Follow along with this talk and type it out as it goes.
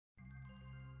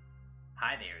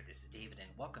Hi there, this is David and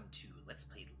welcome to Let's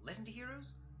Play Legend of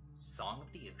Heroes Song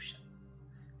of the Ocean.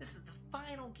 This is the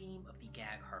final game of the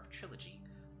Gagharv trilogy,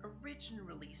 originally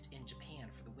released in Japan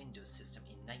for the Windows system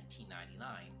in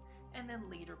 1999, and then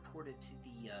later ported to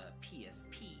the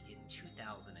PSP in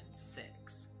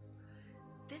 2006.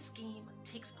 This game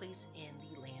takes place in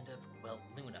the land of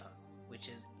Weltluna, which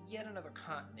is yet another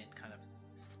continent kind of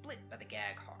split by the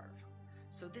Gagharv.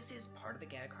 So this is part of the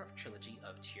Gagharv trilogy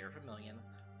of Tear of Vermilion,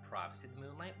 Prophecy of the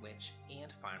Moonlight Witch,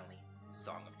 and finally,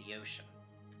 Song of the Ocean.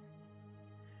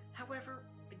 However,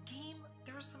 the game,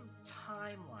 there are some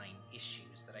timeline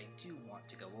issues that I do want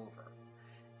to go over.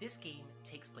 This game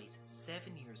takes place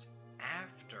 7 years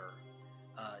after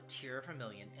Tear of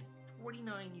Vermilion and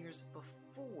 49 years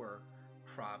before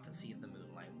Prophecy of the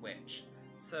Moonlight Witch.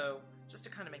 So, just to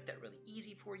kind of make that really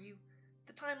easy for you,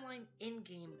 the timeline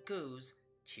in-game goes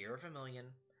Tear of Vermilion,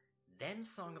 then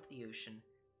Song of the Ocean,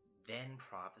 then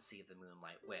Prophecy of the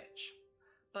Moonlight Witch.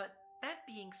 But that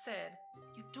being said,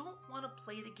 you don't want to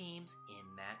play the games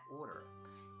in that order.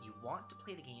 You want to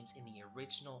play the games in the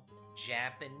original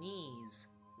Japanese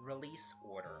release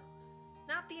order.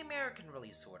 Not the American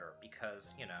release order,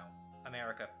 because, you know,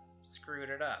 America screwed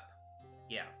it up.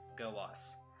 Yeah, go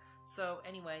us. So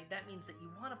anyway, that means that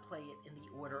you want to play it in the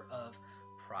order of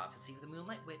Prophecy of the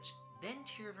Moonlight Witch, then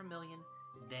Tear of Vermilion,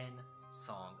 then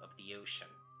Song of the Ocean.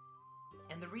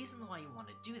 And the reason why you want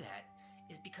to do that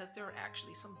is because there are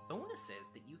actually some bonuses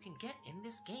that you can get in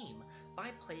this game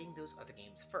by playing those other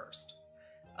games first.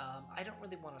 I don't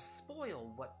really want to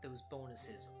spoil what those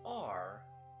bonuses are,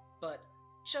 but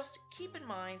just keep in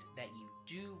mind that you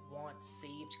do want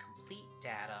saved complete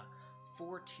data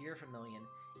for Tear of Vermilion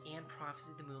and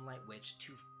Prophecy of the Moonlight Witch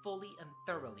to fully and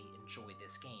thoroughly enjoy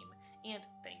this game. And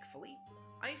thankfully,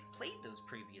 I've played those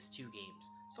previous two games,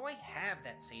 so I have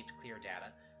that saved clear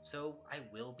data, so I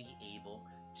will be able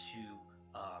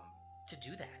to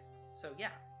do that. So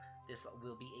yeah, this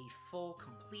will be a full,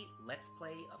 complete Let's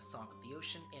Play of Song of the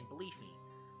Ocean, and believe me,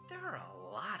 there are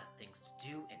a lot of things to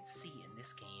do and see in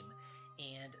this game,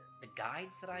 and the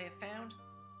guides that I have found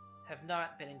have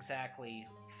not been exactly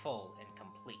full and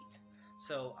complete.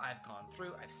 So I've gone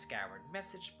through, I've scoured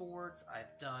message boards,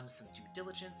 I've done some due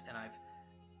diligence, and I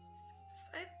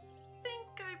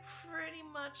think I pretty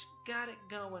much got it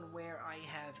going where I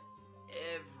have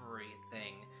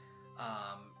everything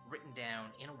written down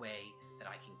in a way that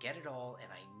I can get it all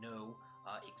and I know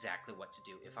exactly what to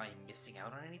do. If I'm missing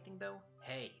out on anything though,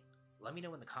 hey, let me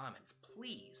know in the comments.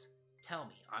 Please tell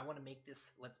me. I want to make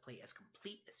this Let's Play as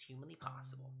complete as humanly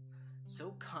possible.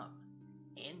 So come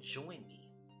and join me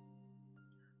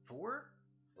for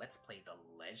Let's Play The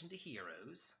Legend of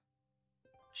Heroes,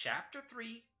 Chapter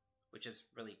 3, which is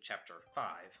really Chapter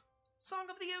 5, Song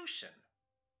of the Ocean.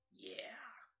 Yeah.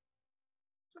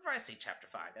 Whenever I say Chapter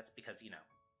 5, that's because, you know,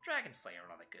 Dragon Slayer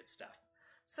and all that good stuff.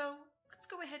 So, let's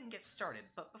go ahead and get started,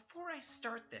 but before I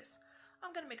start this,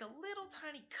 I'm going to make a little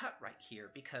tiny cut right here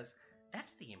because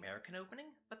that's the American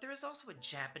opening, but there is also a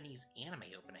Japanese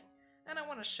anime opening, and I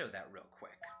want to show that real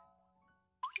quick.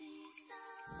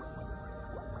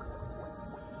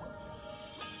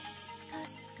 か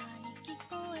すかに聞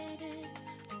こえる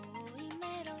遠いメ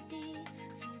ロディー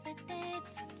すべて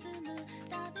包む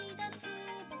旅立つ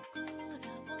僕ら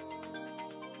を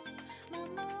守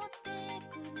って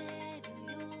くれる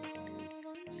よ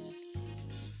うに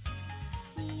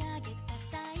見上げた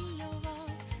太陽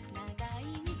長い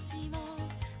道を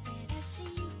照らし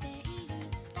ている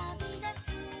旅立つ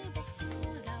僕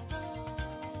らを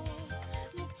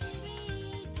導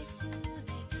いてく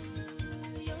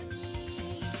れるように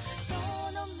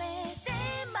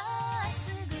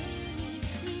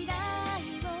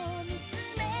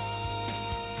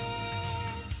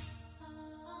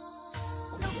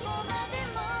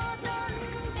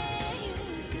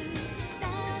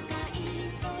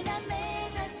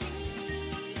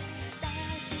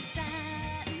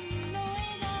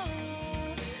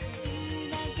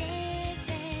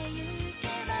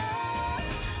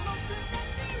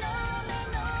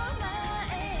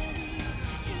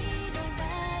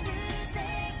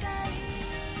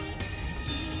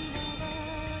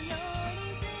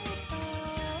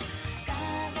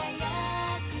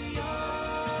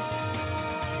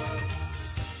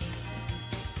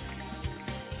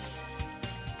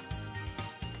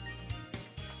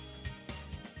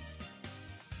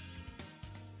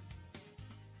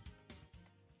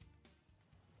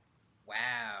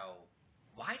Wow,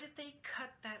 why did they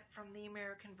cut that from the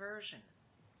American version?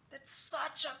 That's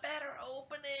such a better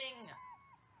opening!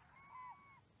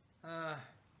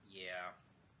 Yeah.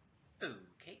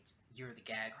 Okay, you're the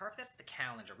Gagharv. That's the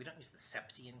calendar. We don't use the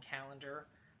Septian calendar.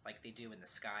 like they do in the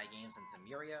Sky games and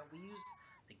Zemuria, we use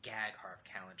the Gagharv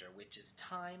calendar, which is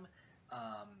time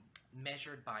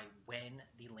measured by when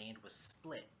the land was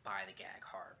split by the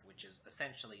Gagharv, which is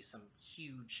essentially some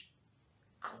huge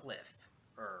cliff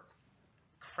or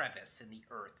crevice in the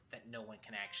earth that no one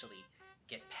can actually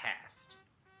get past.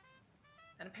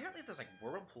 And apparently there's like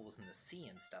whirlpools in the sea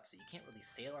and stuff, so you can't really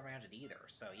sail around it either.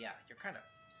 So yeah, you're kind of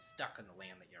stuck in the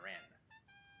land that you're in.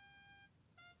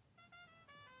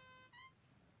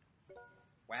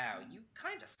 Wow, you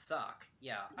kinda suck.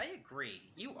 Yeah, I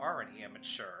agree. You are an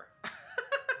amateur.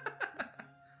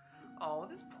 Oh,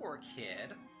 this poor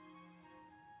kid.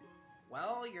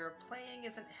 Well, your playing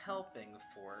isn't helping,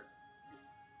 Fort.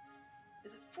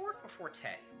 Is it Fort or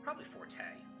Forte? Probably Forte.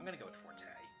 I'm gonna go with Forte.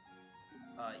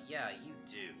 Yeah, you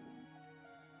do.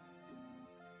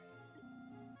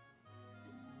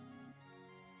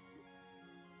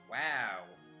 Wow.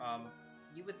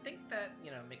 You would think that,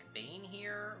 McBain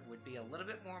here would be a little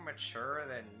bit more mature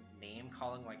than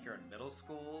name-calling like you're in middle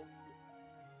school.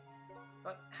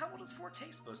 But how old is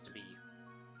Forte supposed to be?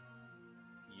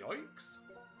 Yikes.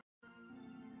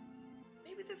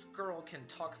 Maybe this girl can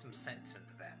talk some sense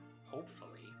into them,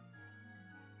 hopefully.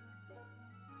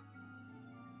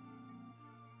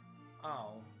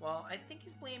 Oh, well, I think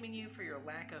he's blaming you for your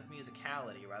lack of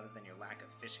musicality rather than your lack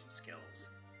of fishing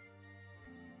skills.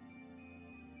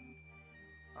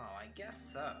 Oh, I guess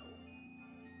so.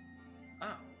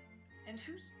 Oh, and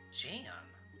who's Jan?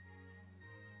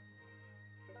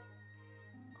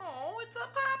 Oh, it's a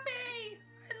puppy!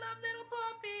 I love little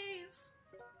puppies!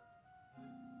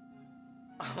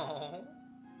 Oh.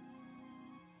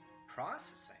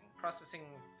 Processing? Processing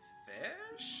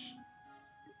fish?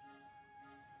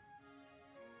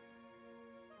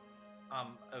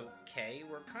 Okay,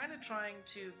 we're kind of trying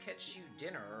to catch you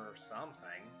dinner or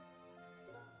something.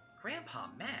 Grandpa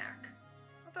Mac?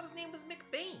 I thought his name was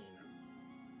McBain.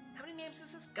 How many names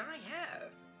does this guy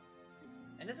have?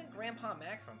 And isn't Grandpa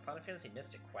Mac from Final Fantasy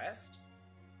Mystic Quest?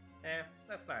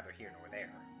 That's neither here nor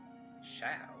there.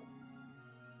 Xiao?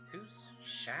 Who's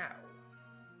Xiao?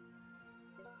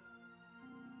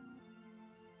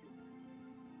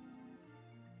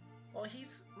 Well,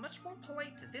 he's much more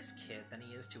polite to this kid than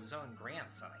he is to his own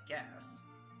grandson, I guess.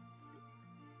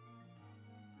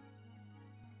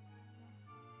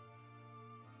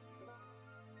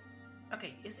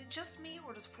 Okay, is it just me,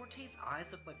 or does Forte's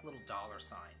eyes look like little dollar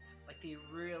signs? Like, they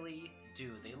really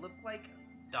do. They look like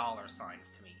dollar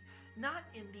signs to me. Not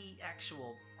in the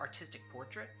actual artistic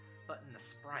portrait, but in the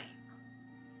sprite.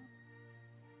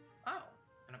 Oh,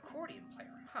 an accordion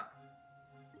player, huh.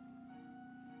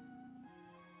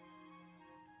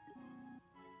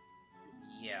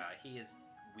 Yeah, he is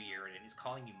weird, and he's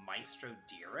calling me Maestro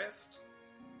Dearest?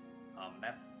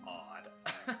 That's odd.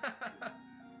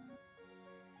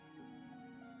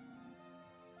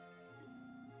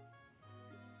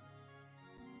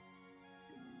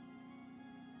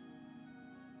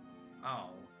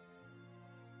 Oh.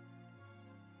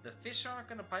 The fish aren't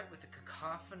gonna bite with a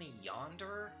cacophony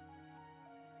yonder?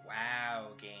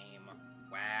 Wow, game.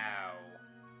 Wow.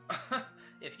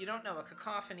 If you don't know, a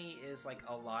cacophony is like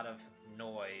a lot of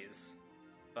noise.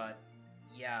 But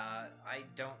yeah, I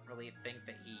don't really think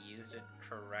that he used it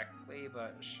correctly,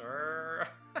 but sure.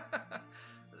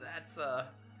 That's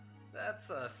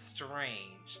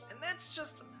strange. And that's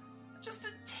just a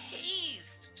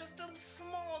taste, just a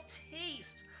small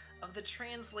taste of the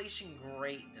translation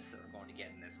greatness that we're going to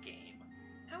get in this game.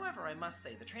 However, I must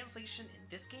say, the translation in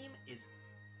this game is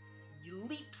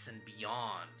leaps and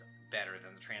beyond better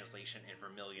than the translation in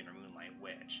Vermilion or Moonlight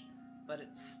Witch, but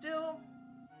it's still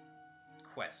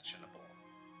questionable.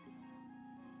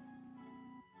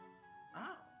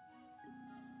 Oh.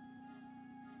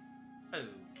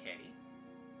 Okay.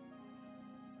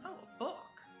 Oh, a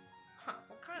book. Huh,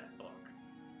 what kind of book?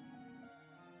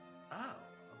 Oh,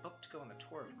 a book to go on the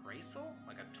tour of Graysol?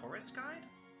 Like a tourist guide?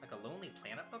 Like a Lonely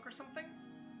Planet book or something?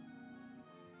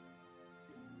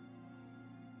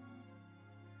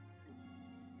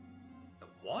 The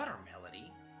Water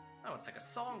Melody? Oh, it's like a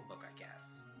songbook, I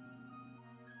guess.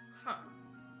 Huh.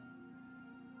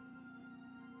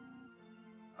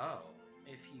 Oh,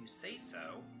 if you say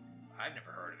so. I've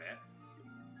never heard of it.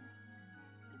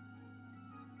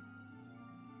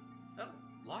 Oh,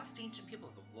 lost ancient people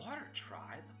of the Water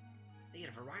Tribe? They had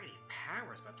a variety of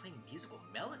powers by playing musical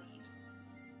melodies.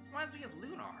 Reminds me of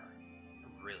Lunar. I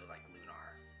really like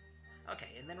Lunar.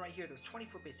 Okay, and then right here there's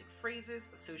 24 basic phrases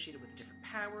associated with the different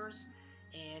powers,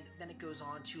 and then it goes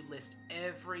on to list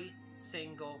every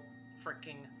single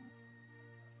freaking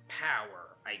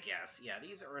power, I guess. Yeah,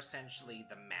 these are essentially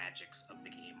the magics of the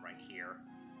game right here.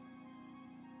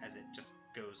 As it just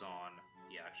goes on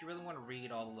Yeah, if you really want to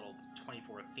read all the little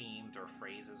 24 themes or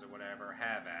phrases or whatever,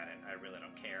 have at it. I really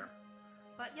don't care.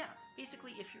 But yeah,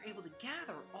 basically, if you're able to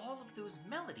gather all of those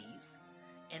melodies,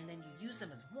 and then you use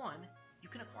them as one, you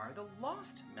can acquire the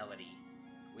Lost Melody,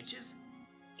 which is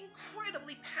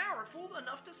incredibly powerful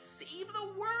enough to save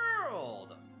the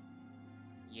world!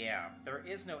 Yeah, there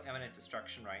is no imminent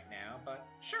destruction right now, but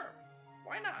sure,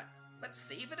 why not? Let's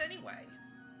save it anyway.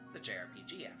 It's a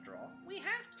JRPG after all. We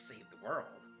have to save the world.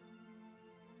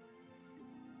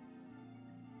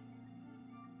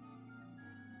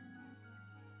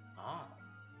 Oh.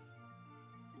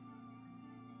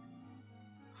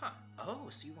 Huh. Oh,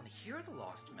 so you want to hear the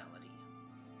Lost Melody?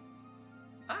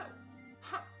 Oh.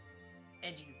 Huh.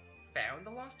 And you found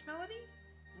the Lost Melody?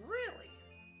 Really?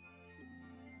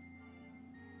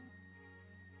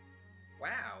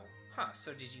 Wow. Huh,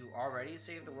 so did you already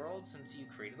save the world since you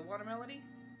created the Water Melody?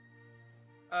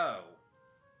 Oh.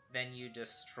 Then you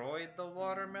destroyed the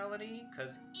Water Melody?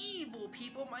 'Cause evil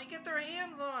people might get their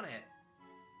hands on it!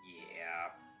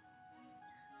 Yeah.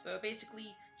 So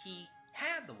basically, he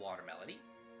had the Water Melody,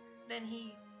 then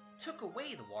he took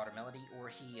away the Water Melody, or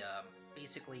he,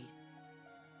 basically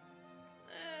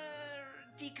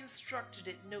deconstructed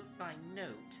it note by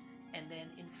note, and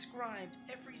then inscribed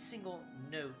every single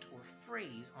note or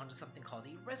phrase onto something called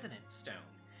a resonance stone,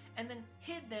 and then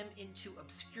hid them into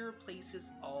obscure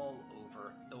places all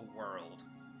over the world,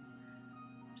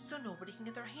 so nobody can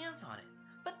get their hands on it.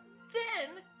 But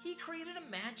then he created a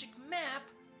magic map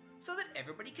so that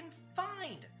everybody can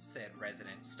find said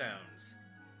resonance stones.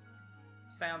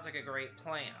 Sounds like a great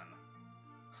plan.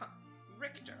 Huh,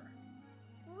 Richter.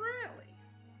 Really?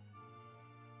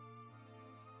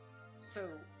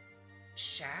 So,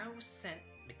 Xiao sent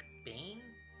McBain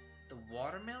the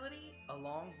Water Melody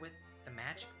along with the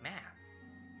magic map.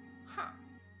 Huh.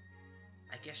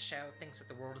 I guess Xiao thinks that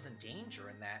the world is in danger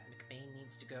and that McBain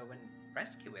needs to go and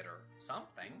rescue it or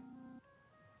something.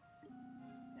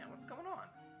 Yeah, what's going on?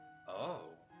 Oh.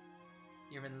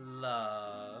 You're in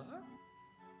love?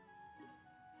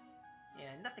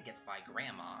 Yeah, nothing gets by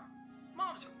Grandma.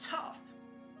 Moms are tough!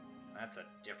 That's a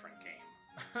different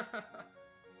game.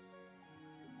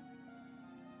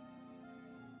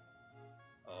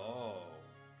 Oh,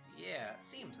 yeah,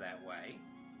 seems that way.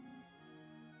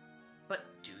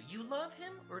 But do you love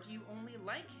him, or do you only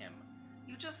like him?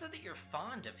 You just said that you're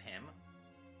fond of him.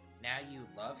 Now you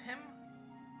love him?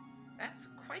 That's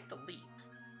quite the leap.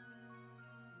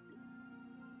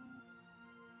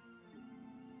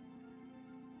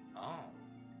 Oh.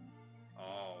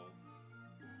 Oh.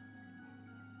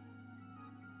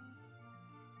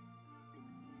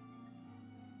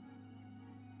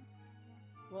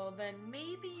 Well, then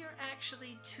maybe you're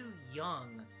actually too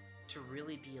young to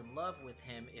really be in love with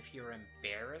him if you're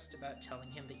embarrassed about telling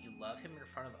him that you love him in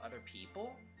front of other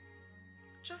people?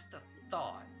 Just a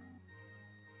thought.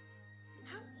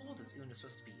 How old is Una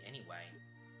supposed to be anyway?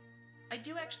 I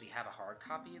do actually have a hard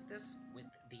copy of this with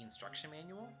the instruction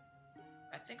manual.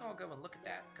 I think I'll go and look at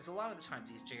that, because a lot of the times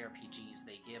these JRPGs,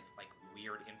 they give, like,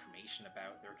 weird information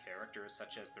about their characters,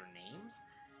 such as their names.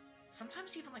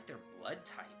 Sometimes even, like, their blood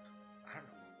type. I don't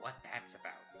know what that's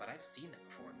about, but I've seen it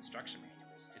before in instruction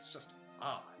manuals. It's just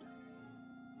odd.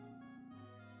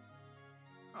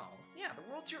 Oh, yeah, the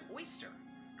world's your oyster.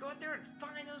 Go out there and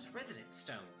find those resonance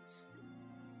stones.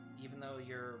 Even though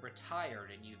you're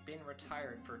retired, and you've been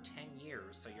retired for 10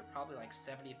 years, so you're probably like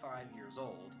 75 years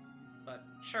old. But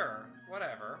sure,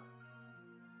 whatever.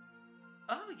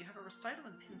 Oh, you have a recital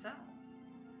in Pinzel.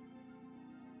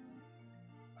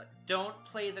 Don't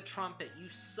play the trumpet. You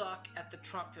suck at the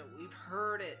trumpet. We've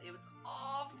heard it. It was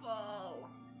awful.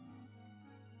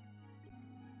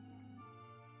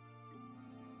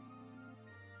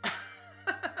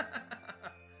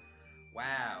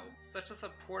 Wow, such a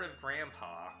supportive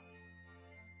grandpa.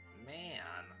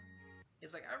 Man.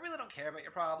 He's like, I really don't care about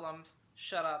your problems.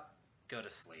 Shut up. Go to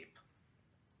sleep.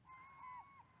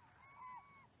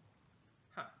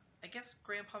 Huh. I guess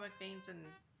Grandpa McBain's in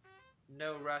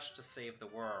no rush to save the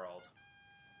world.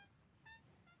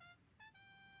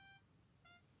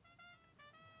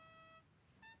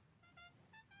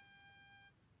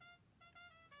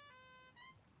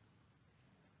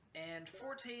 And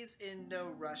Forte's in no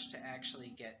rush to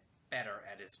actually get better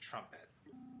at his trumpet.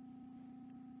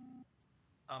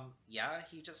 Yeah,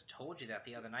 he just told you that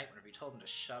the other night whenever you told him to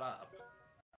shut up.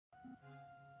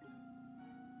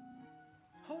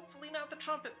 Hopefully not the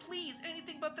trumpet, please!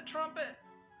 Anything but the trumpet!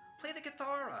 Play the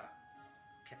Kithara.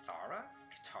 Kithara?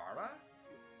 Kitara?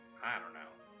 I don't know.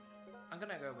 I'm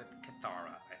gonna go with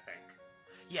Kithara, I think.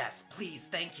 Yes, please,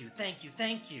 thank you, thank you,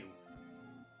 thank you!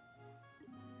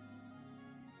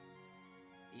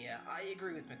 Yeah, Yeah, I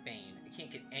agree with McBain. It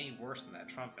can't get any worse than that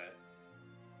trumpet.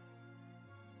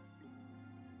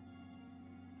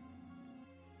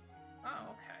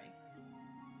 Oh, okay.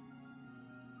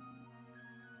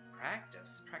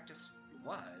 Practice? Practice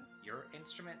what? Your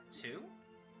instrument too?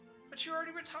 But you're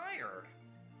already retired!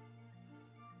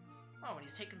 Oh, and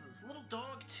he's taking this little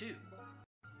dog too.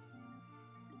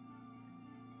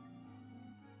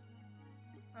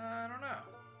 I don't know.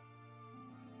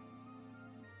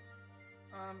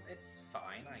 It's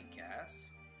fine, I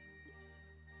guess.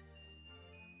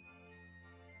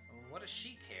 What does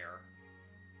she care?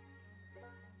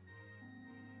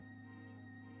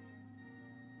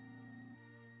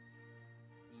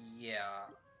 Yeah,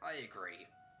 I agree.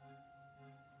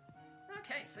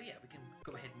 Okay, so yeah, we can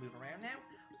go ahead and move around now.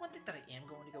 One thing that I am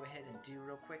going to go ahead and do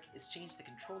real quick is change the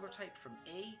controller type from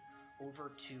A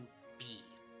over to B.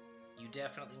 You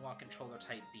definitely want controller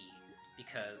type B,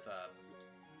 because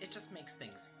it just makes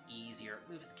things easier. It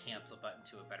moves the cancel button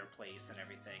to a better place and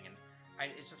everything, and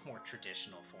it's just more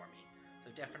traditional for me.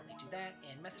 So definitely do that,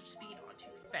 and message speed onto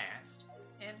fast.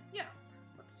 And yeah,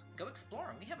 let's go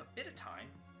exploring. We have a bit of time.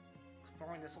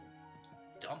 Exploring this little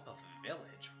dump of a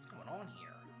village. What's going on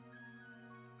here?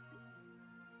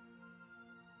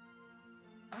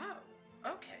 Oh,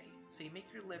 okay. So you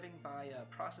make your living by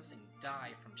processing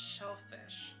dye from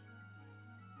shellfish.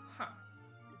 Huh.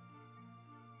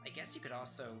 I guess you could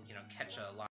also, you know, catch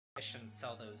a lot of fish and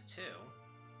sell those too.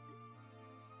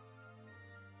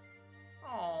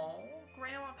 Oh,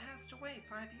 Grandma passed away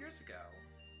 5 years ago.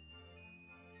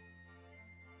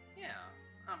 Yeah,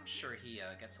 I'm sure he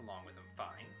gets along with them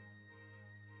fine.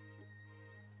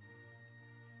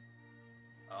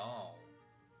 Oh.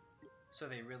 So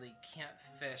they really can't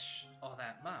fish all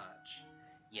that much.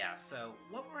 Yeah, so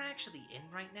what we're actually in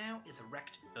right now is a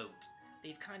wrecked boat.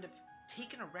 They've kind of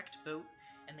taken a wrecked boat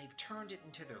and they've turned it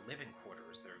into their living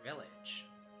quarters, their village.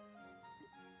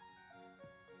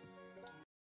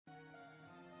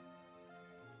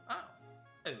 Oh,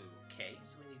 okay,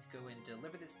 so we need to go and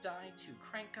deliver this dye to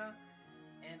Kranka,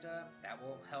 and that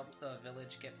will help the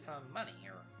village get some money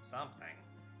or something.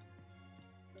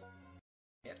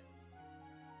 Hit.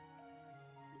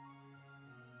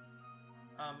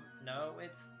 No,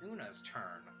 it's Una's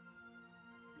turn.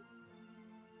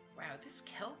 Wow, this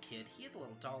Kel kid, he had the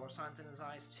little dollar signs in his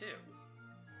eyes too.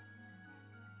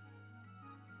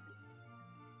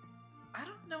 I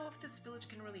don't know if this village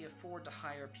can really afford to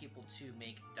hire people to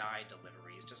make dye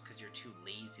deliveries just because you're too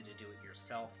lazy to do it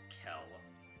yourself, Kel.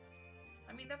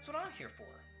 I mean, that's what I'm here for.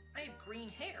 I have green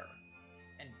hair.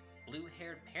 And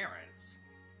blue-haired parents.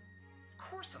 Of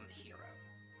course I'm the hero.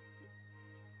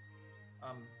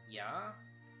 Yeah?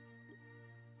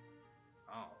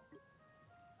 Oh.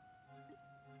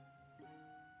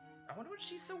 I wonder what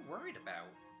she's so worried about.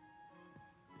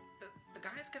 The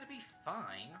guy's gonna be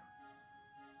fine.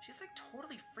 She's like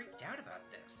totally freaked out about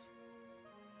this.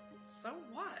 So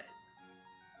what?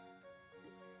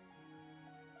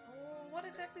 Well, what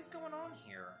exactly is going on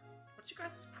here? What's your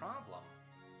guys' problem?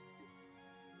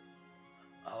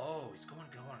 Oh, he's going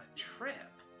to go on a trip.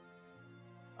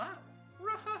 Oh,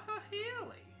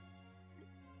 Rahahahili.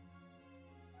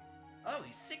 Oh,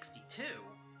 he's 62.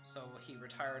 So he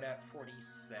retired at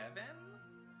 47?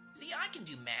 See, I can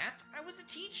do math. I was a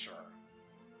teacher.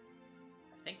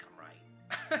 I think I'm right.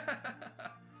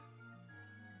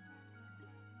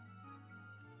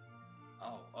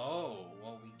 Oh,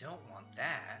 well, we don't want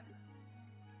that.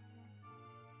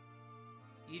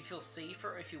 You'd feel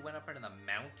safer if you went up into the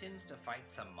mountains to fight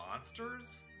some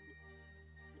monsters?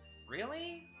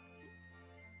 Really?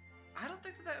 I don't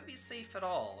think that would be safe at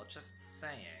all, just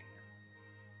saying.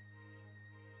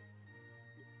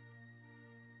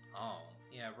 Oh,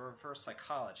 yeah, reverse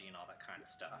psychology and all that kind of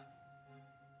stuff.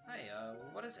 Hey,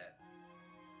 what is it?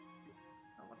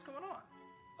 What's going on?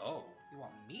 Oh, you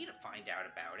want me to find out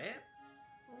about it?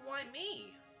 Why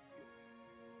me?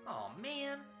 Oh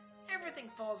man, everything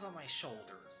falls on my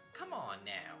shoulders. Come on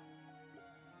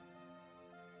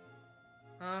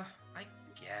now. I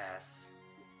guess.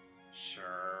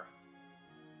 Sure.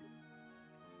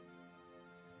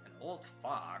 An old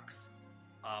fox?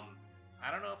 I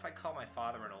don't know if I'd call my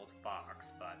father an old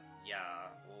fox, but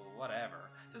yeah, well, whatever.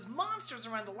 There's monsters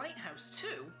around the lighthouse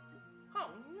too!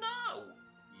 Oh no!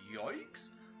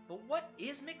 Yikes! But what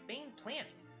is McBain planning?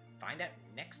 Find out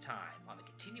next time on the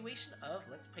continuation of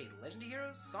Let's Play The Legend of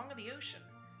Heroes Song of the Ocean.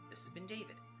 This has been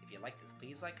David. If you like this,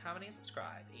 please like, comment, and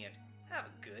subscribe, and have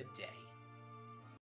a good day.